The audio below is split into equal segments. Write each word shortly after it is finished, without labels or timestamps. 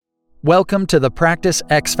Welcome to the Practice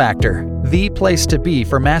X Factor, the place to be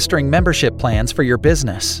for mastering membership plans for your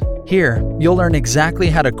business. Here, you'll learn exactly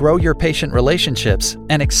how to grow your patient relationships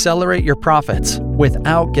and accelerate your profits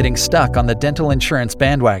without getting stuck on the dental insurance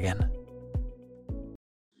bandwagon.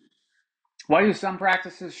 Why do some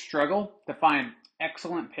practices struggle to find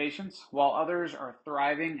excellent patients while others are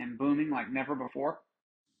thriving and booming like never before?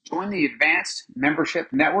 Join the Advanced Membership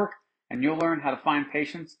Network and you'll learn how to find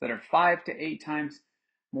patients that are 5 to 8 times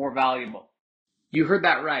more valuable. You heard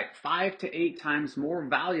that right, 5 to 8 times more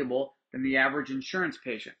valuable than the average insurance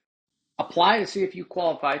patient. Apply to see if you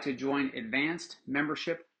qualify to join Advanced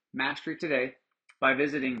Membership Mastery today by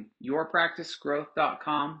visiting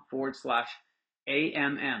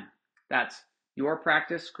yourpracticegrowth.com/AMM. That's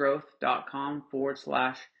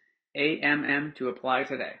yourpracticegrowth.com/AMM to apply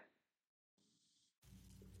today.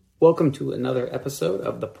 Welcome to another episode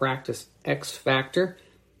of the Practice X Factor.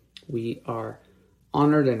 We are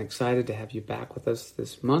honored and excited to have you back with us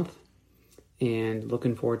this month and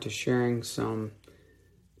looking forward to sharing some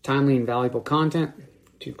timely and valuable content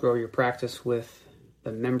to grow your practice with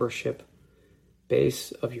the membership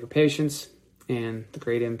base of your patients and the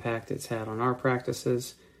great impact it's had on our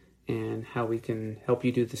practices and how we can help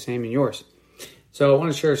you do the same in yours. So I want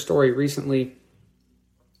to share a story. Recently,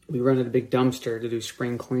 we rented a big dumpster to do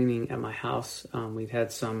spring cleaning at my house. We'd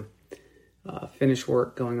had some finish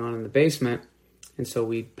work going on in the basement, and so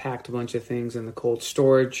we packed a bunch of things in the cold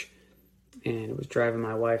storage, and it was driving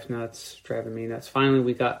my wife nuts, driving me nuts. Finally,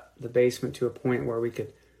 we got the basement to a point where we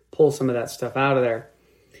could pull some of that stuff out of there,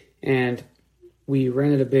 and we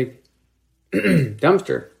rented a big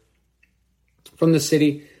dumpster from the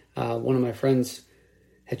city. One of my friends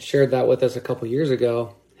had shared that with us a couple years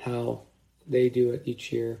ago, how they do it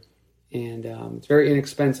each year, and it's very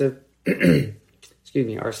inexpensive. Excuse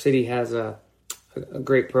me. Our city has a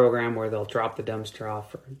great program where they'll drop the dumpster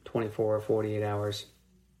off for 24 or 48 hours.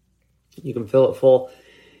 You can fill it full,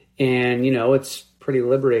 and it's pretty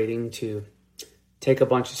liberating to take a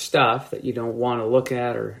bunch of stuff that you don't want to look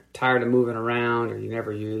at or tired of moving around or you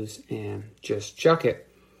never use and just chuck it,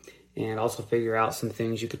 and also figure out some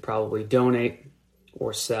things you could probably donate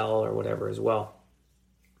or sell or whatever as well.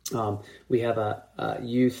 We have a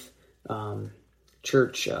youth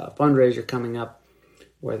church fundraiser coming up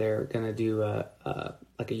where they're going to do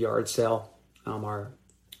like a yard sale. Our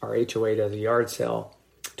HOA does a yard sale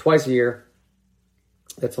twice a year.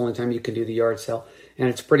 That's the only time you can do the yard sale. And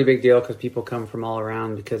it's a pretty big deal because people come from all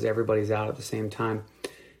around because everybody's out at the same time.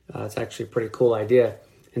 It's actually a pretty cool idea.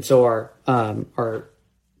 And so our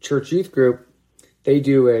church youth group, they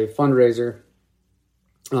do a fundraiser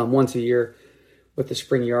once a year with the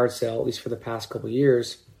spring yard sale, at least for the past couple of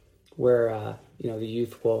years, where the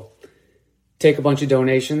youth will take a bunch of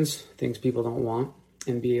donations, things people don't want,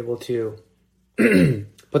 and be able to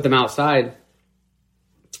put them outside.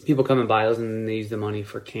 People come and buy those, and then they use the money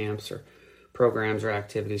for camps or programs or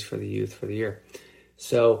activities for the youth for the year.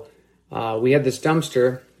 So we had this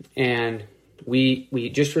dumpster, and we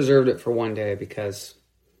just reserved it for one day because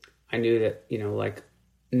I knew that, like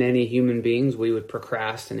many human beings, we would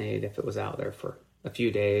procrastinate if it was out there for a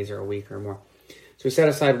few days or a week or more. So we set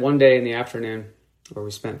aside one day in the afternoon where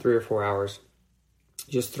we spent 3 or 4 hours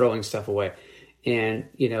just throwing stuff away. And,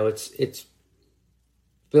 it's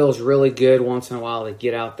feels really good once in a while to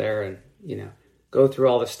get out there and, go through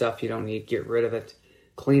all the stuff you don't need, get rid of it,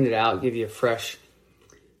 clean it out, give you a fresh,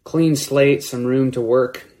 clean slate, some room to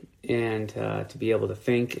work and to be able to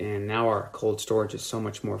think. And now our cold storage is so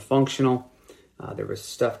much more functional. There was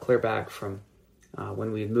stuff clear back from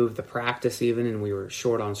when we had moved the practice even, and we were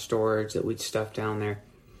short on storage that we'd stuff down there.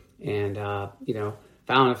 And,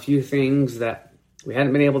 found a few things that we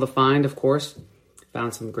hadn't been able to find, of course.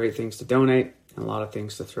 Found some great things to donate and a lot of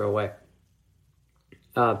things to throw away.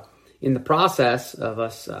 In the process of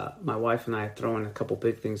us, my wife and I throwing a couple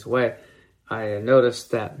big things away, I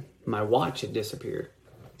noticed that my watch had disappeared.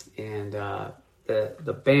 And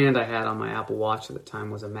the band I had on my Apple Watch at the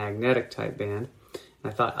time was a magnetic type band. And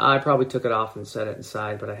I thought, I probably took it off and set it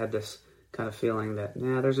inside, but I had this kind of feeling that,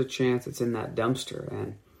 there's a chance it's in that dumpster.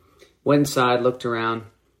 And went inside, looked around,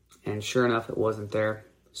 and sure enough, it wasn't there.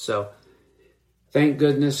 So thank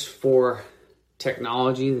goodness for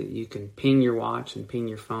technology that you can ping your watch and ping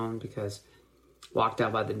your phone, because walked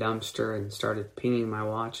out by the dumpster and started pinging my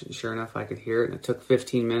watch, and sure enough, I could hear it. And it took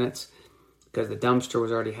 15 minutes because the dumpster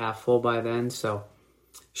was already half full by then. So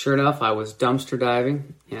sure enough, I was dumpster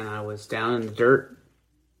diving and I was down in the dirt.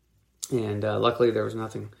 And luckily there was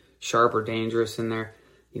nothing sharp or dangerous in there.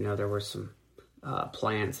 There were some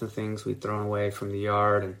plants and things we'd thrown away from the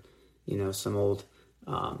yard, and some old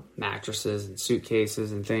mattresses and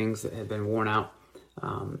suitcases and things that had been worn out.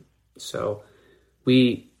 So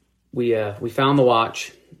we found the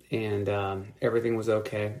watch, and everything was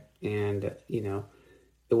okay. And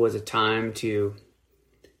it was a time to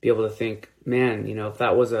be able to think, man, if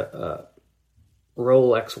that was a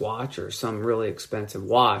Rolex watch or some really expensive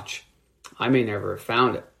watch, I may never have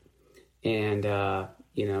found it. And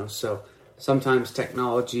so sometimes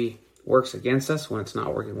technology works against us when it's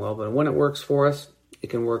not working well, but when it works for us, it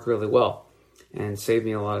can work really well and save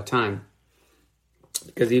me a lot of time.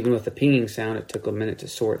 Because even with the pinging sound, it took a minute to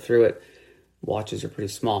sort through it. Watches are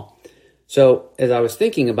pretty small. So as I was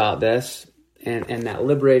thinking about this and that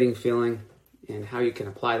liberating feeling and how you can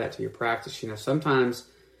apply that to your practice, sometimes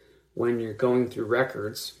when you're going through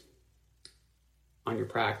records on your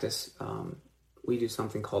practice, we do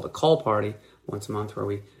something called a call party once a month, where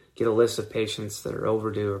we get a list of patients that are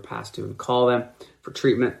overdue or past due and call them for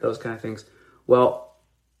treatment, those kind of things. Well,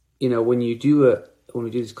 when we do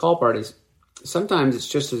these call parties, sometimes it's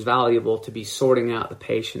just as valuable to be sorting out the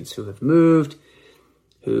patients who have moved,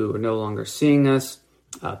 who are no longer seeing us,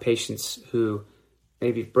 patients who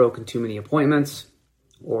maybe have broken too many appointments,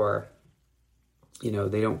 or they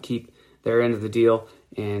don't keep their end of the deal,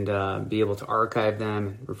 and be able to archive them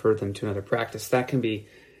and refer them to another practice. That can be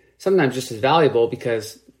sometimes just as valuable,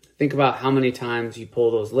 because think about how many times you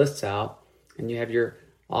pull those lists out and you have your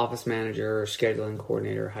office manager or scheduling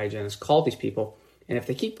coordinator or hygienist call these people. And if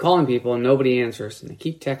they keep calling people and nobody answers, and they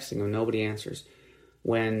keep texting them and nobody answers,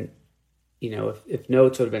 when, if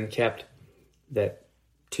notes would have been kept that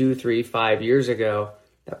 2, 3, 5 years ago,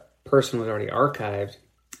 that person was already archived,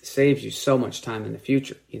 it saves you so much time in the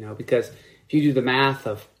future, because if you do the math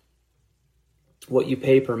of what you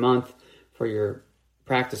pay per month for your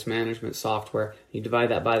practice management software, you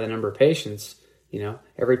divide that by the number of patients,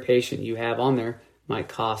 every patient you have on there might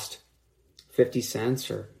cost 50 cents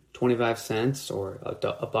or 25 cents or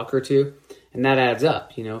a buck or two. And that adds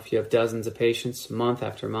up. If you have dozens of patients month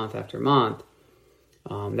after month after month,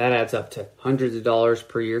 that adds up to hundreds of dollars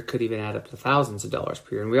per year, could even add up to thousands of dollars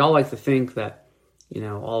per year. And we all like to think that,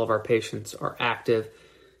 all of our patients are active.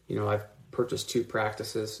 I've purchased 2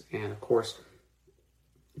 practices, and of course,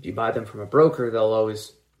 if you buy them from a broker, they'll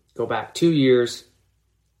always go back 2 years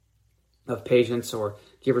of patients, or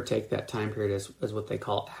give or take that time period as what they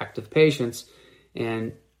call active patients.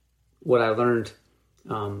 And what I learned,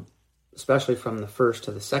 especially from the first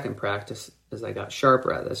to the second practice, as I got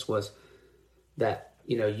sharper at this, was that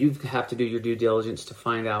you have to do your due diligence to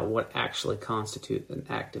find out what actually constitutes an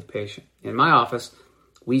active patient. In my office,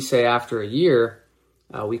 we say after a year,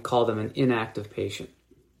 we call them an inactive patient,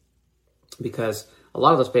 because a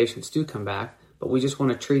lot of those patients do come back, but we just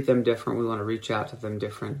want to treat them different. We want to reach out to them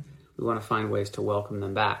different. We want to find ways to welcome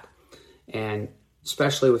them back. And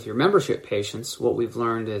especially with your membership patients, what we've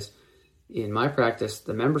learned is, in my practice,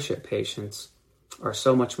 the membership patients are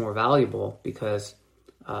so much more valuable, because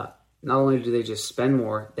not only do they just spend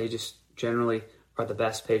more, they just generally are the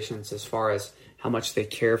best patients as far as how much they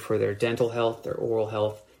care for their dental health, their oral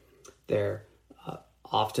health. They're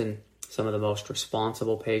often some of the most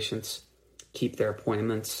responsible patients, keep their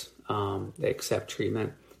appointments, they accept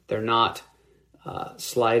treatment. They're not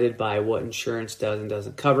slighted by what insurance does and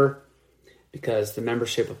doesn't cover, because the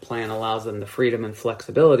membership plan allows them the freedom and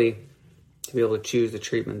flexibility to be able to choose the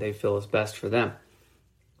treatment they feel is best for them.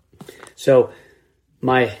 So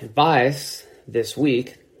my advice this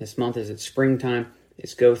month is, it's springtime,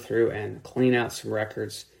 is go through and clean out some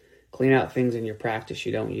records, clean out things in your practice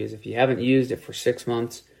you don't use. If you haven't used it for 6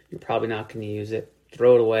 months, you're probably not going to use it.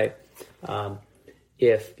 Throw it away.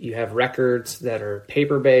 If you have records that are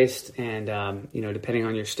paper-based, and depending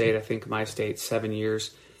on your state, I think my state, 7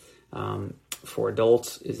 years for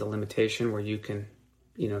adults is a limitation where you can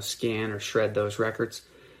scan or shred those records.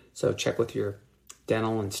 So check with your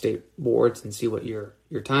dental and state boards and see what your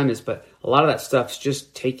time is. But a lot of that stuff's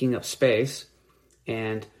just taking up space,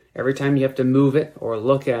 and every time you have to move it or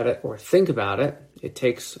look at it or think about it, it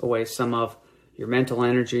takes away some of your mental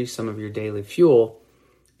energy, some of your daily fuel,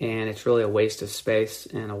 and it's really a waste of space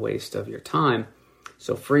and a waste of your time.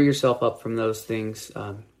 So free yourself up from those things.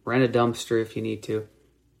 Rent a dumpster if you need to.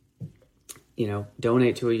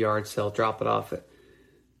 Donate to a yard sale, drop it off at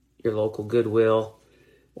your local Goodwill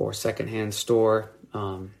or secondhand store.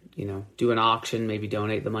 Do an auction, maybe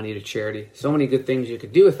donate the money to charity. So many good things you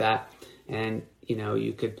could do with that. And,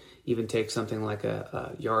 you could even take something like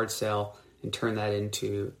a yard sale and turn that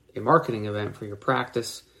into a marketing event for your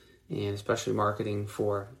practice, and especially marketing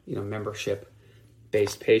for,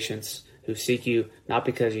 membership-based patients who seek you not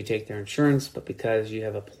because you take their insurance, but because you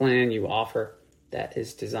have a plan you offer that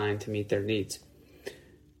is designed to meet their needs.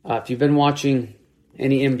 If you've been watching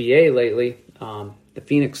any NBA lately, the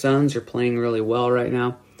Phoenix Suns are playing really well right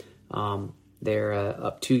now. They're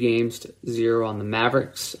up 2-0 on the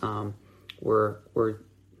Mavericks. We're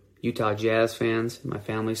Utah Jazz fans in my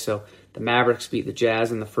family, so the Mavericks beat the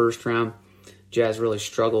Jazz in the first round. Jazz really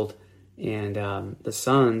struggled, and the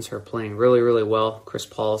Suns are playing really, really well. Chris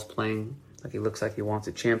Paul is playing like he looks like he wants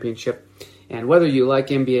a championship. And whether you like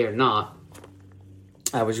NBA or not,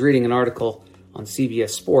 I was reading an article on CBS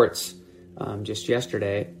Sports just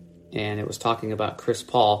yesterday, and it was talking about Chris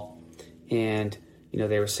Paul. And,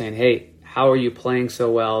 they were saying, hey, how are you playing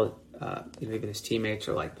so well? Even his teammates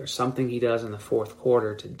are like, there's something he does in the fourth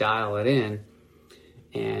quarter to dial it in.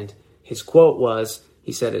 And his quote was,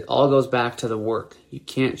 he said, it all goes back to the work. You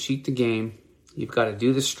can't cheat the game. You've got to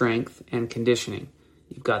do the strength and conditioning.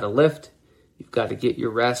 You've got to lift. You've got to get your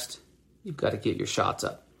rest. You've got to get your shots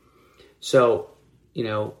up. So,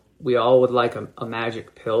 we all would like a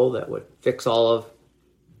magic pill that would fix all of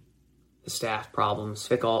the staff problems,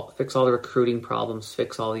 fix all the recruiting problems,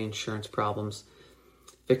 fix all the insurance problems,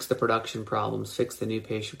 fix the production problems, fix the new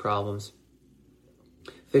patient problems,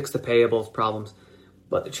 fix the payables problems.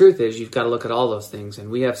 But the truth is, you've got to look at all those things.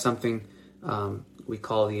 And we have something we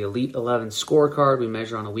call the Elite 11 scorecard. We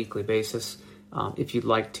measure on a weekly basis. If you'd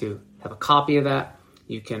like to have a copy of that,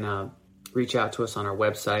 you can reach out to us on our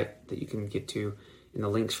website that you can get to in the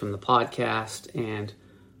links from the podcast. And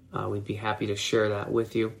we'd be happy to share that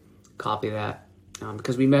with you, copy that,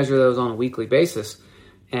 because we measure those on a weekly basis.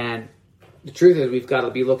 And the truth is, we've got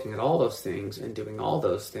to be looking at all those things and doing all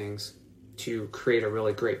those things to create a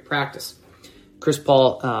really great practice. Chris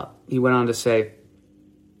Paul, he went on to say,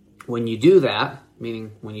 when you do that,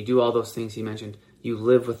 meaning when you do all those things he mentioned, you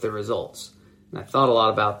live with the results. And I thought a lot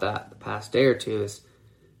about that the past day or two is,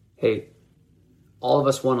 hey, all of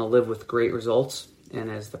us want to live with great results. And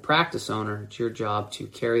as the practice owner, it's your job to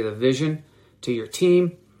carry the vision to your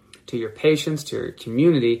team, to your patients, to your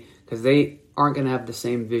community, because they aren't going to have the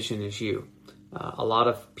same vision as you. A lot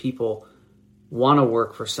of people want to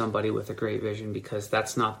work for somebody with a great vision because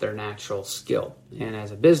that's not their natural skill. And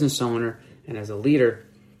as a business owner and as a leader,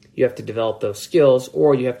 you have to develop those skills,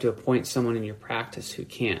 or you have to appoint someone in your practice who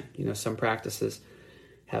can. Some practices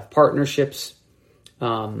have partnerships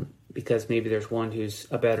because maybe there's one who's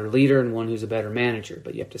a better leader and one who's a better manager,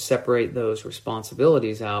 but you have to separate those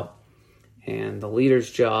responsibilities out. And the leader's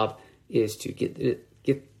job is to get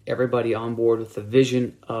everybody on board with the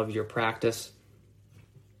vision of your practice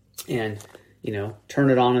and turn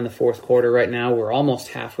it on in the fourth quarter. Right now, we're almost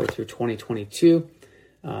halfway through 2022.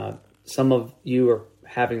 Some of you are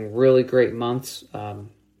having really great months,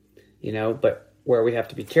 but where we have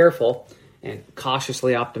to be careful and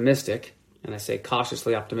cautiously optimistic. And I say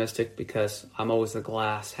cautiously optimistic because I'm always the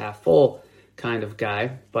glass half full kind of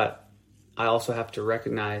guy, but I also have to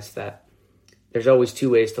recognize that there's always two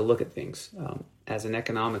ways to look at things. As an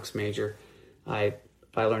economics major, if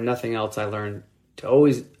I learned nothing else, I learned to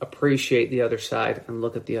always appreciate the other side and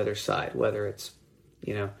look at the other side, whether it's,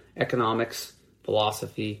 economics,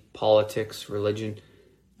 philosophy, politics, religion.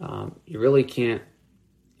 You really can't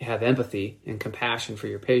have empathy and compassion for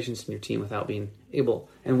your patients and your team without being able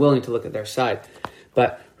and willing to look at their side.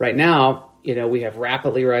 But right now, we have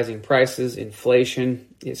rapidly rising prices.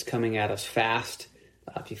 Inflation is coming at us fast.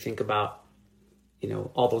 If you think about,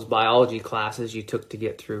 all those biology classes you took to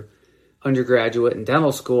get through undergraduate and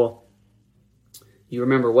dental school, you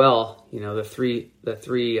remember well, the three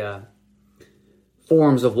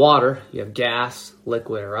forms of water. You have gas,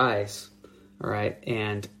 liquid, or ice. All right.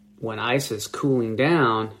 And when ice is cooling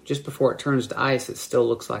down, just before it turns to ice, it still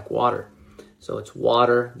looks like water. So it's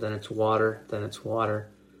water, then it's water, then it's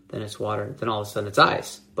water, then it's water, then all of a sudden it's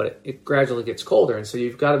ice. But it gradually gets colder. And so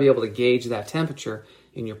you've got to be able to gauge that temperature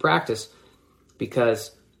in your practice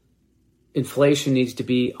because inflation needs to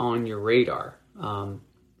be on your radar.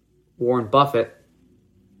 Warren Buffett,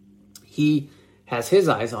 he has his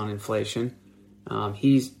eyes on inflation.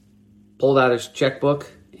 He's pulled out his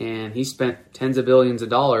checkbook and he spent tens of billions of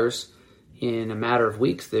dollars in a matter of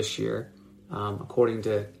weeks this year, according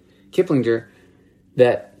to Kiplinger,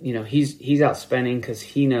 that he's out spending because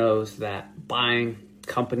he knows that buying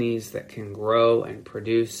companies that can grow and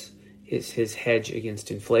produce is his hedge against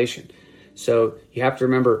inflation. So you have to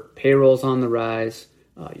remember, payroll's on the rise,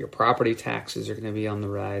 your property taxes are going to be on the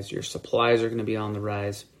rise, your supplies are going to be on the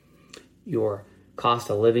rise, your cost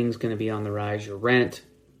of living is going to be on the rise, your rent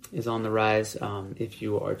is on the rise. If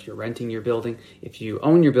you're renting your building, if you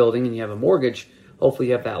own your building and you have a mortgage, hopefully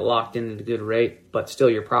you have that locked in at a good rate, but still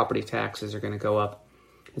your property taxes are going to go up.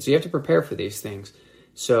 And so you have to prepare for these things.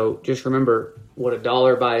 So just remember, what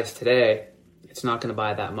 $1 buys today, it's not going to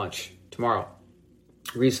buy that much tomorrow.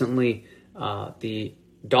 Recently, the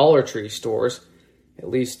Dollar Tree stores at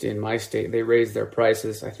least in my state, they raised their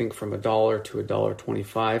prices, I think, from $1 to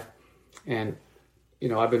 $1.25. And,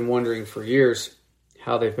 I've been wondering for years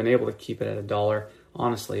how they've been able to keep it at $1,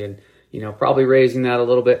 honestly. And, probably raising that a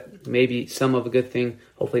little bit, maybe some of a good thing.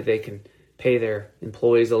 Hopefully they can pay their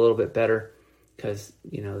employees a little bit better because,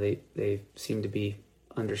 they seem to be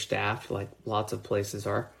understaffed like lots of places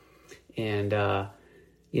are. And,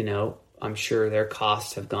 I'm sure their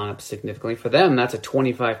costs have gone up significantly. For them, that's a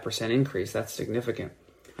 25% increase. That's significant.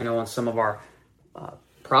 I know on some of our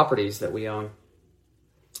properties that we own,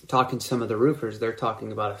 talking to some of the roofers, they're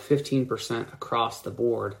talking about a 15% across the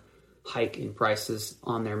board hike in prices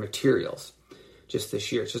on their materials just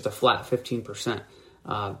this year. It's just a flat 15%.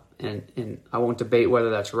 And I won't debate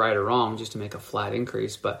whether that's right or wrong just to make a flat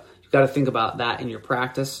increase, but you've got to think about that in your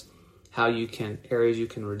practice, areas you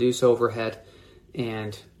can reduce overhead,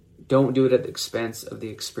 and don't do it at the expense of the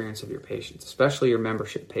experience of your patients, especially your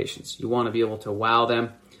membership patients. You want to be able to wow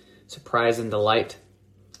them, surprise and delight.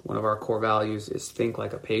 One of our core values is think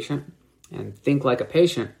like a patient. And think like a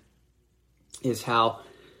patient is how,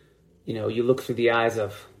 you look through the eyes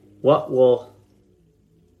of what will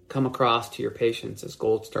come across to your patients as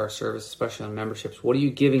Gold Star service, especially on memberships. What are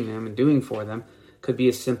you giving them and doing for them? Could be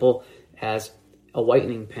as simple as a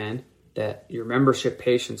whitening pen that your membership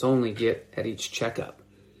patients only get at each checkup.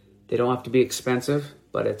 They don't have to be expensive,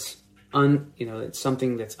 but it's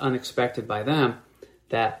something that's unexpected by them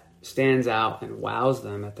that stands out and wows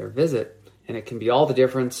them at their visit. And it can be all the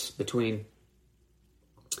difference between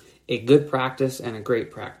a good practice and a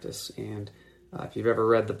great practice. And if you've ever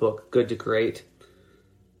read the book Good to Great,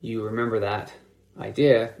 you remember that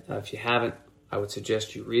idea. If you haven't, I would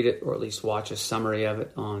suggest you read it or at least watch a summary of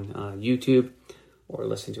it on YouTube or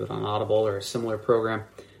listen to it on Audible or a similar program.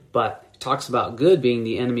 But it talks about good being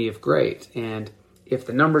the enemy of great. And if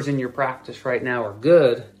the numbers in your practice right now are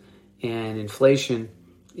good and inflation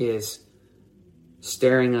is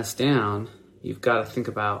staring us down, you've got to think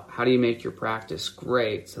about how do you make your practice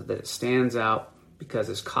great so that it stands out, because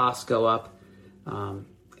as costs go up,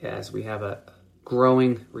 as we have a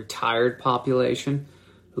growing retired population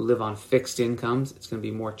who live on fixed incomes, it's going to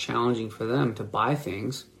be more challenging for them to buy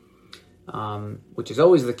things, which is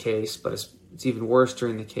always the case, but it's even worse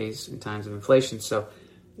during the case in times of inflation. So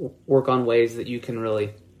work on ways that you can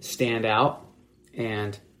really stand out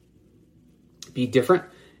and be different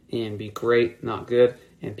and be great, not good.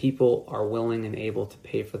 And people are willing and able to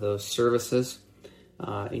pay for those services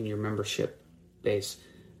in your membership base.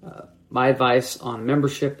 My advice on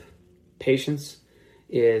membership patients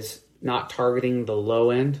is not targeting the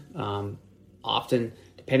low end. Often,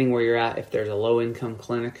 depending where you're at, if there's a low income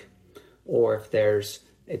clinic or if there's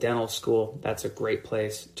a dental school, that's a great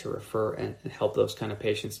place to refer and help those kind of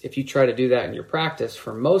patients. If you try to do that in your practice,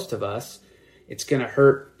 for most of us, it's going to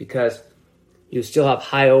hurt because you still have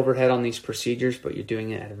high overhead on these procedures, but you're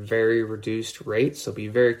doing it at a very reduced rate. So be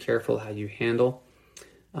very careful how you handle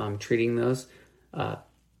treating those.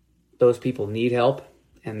 Those people need help,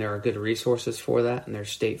 and there are good resources for that, and there's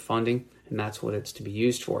state funding, and that's what it's to be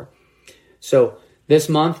used for. So this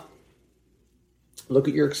month, look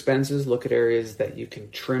at your expenses, look at areas that you can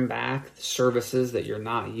trim back, services that you're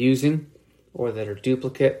not using or that are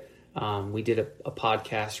duplicate. We did a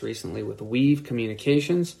podcast recently with Weave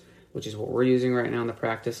Communications, which is what we're using right now in the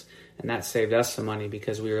practice, and that saved us some money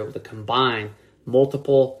because we were able to combine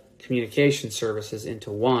multiple communication services into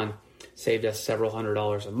one, saved us several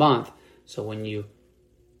 $100s a month. So when you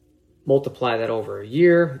multiply that over a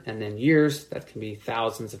year and then years, that can be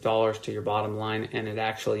thousands of dollars to your bottom line, and it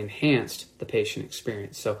actually enhanced the patient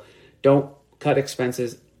experience. So don't cut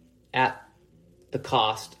expenses at the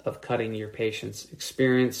cost of cutting your patient's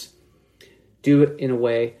experience. Do it in a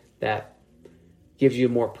way that gives you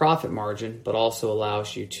more profit margin, but also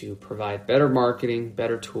allows you to provide better marketing,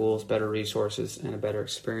 better tools, better resources, and a better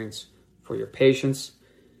experience for your patients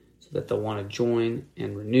so that they'll want to join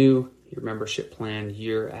and renew your membership plan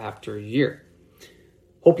year after year.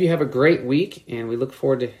 Hope you have a great week, and we look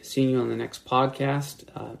forward to seeing you on the next podcast.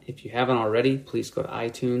 If you haven't already, please go to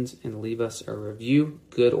iTunes and leave us a review,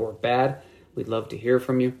 good or bad. We'd love to hear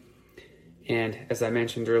from you. And as I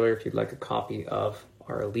mentioned earlier, if you'd like a copy of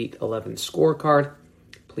our Elite 11 scorecard,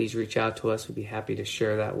 please reach out to us. We'd be happy to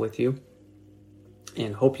share that with you.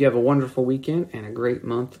 And hope you have a wonderful weekend and a great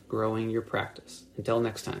month growing your practice. Until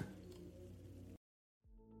next time.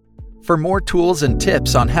 For more tools and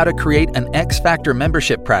tips on how to create an X Factor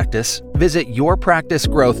membership practice, visit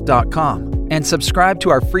yourpracticegrowth.com and subscribe to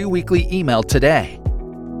our free weekly email today.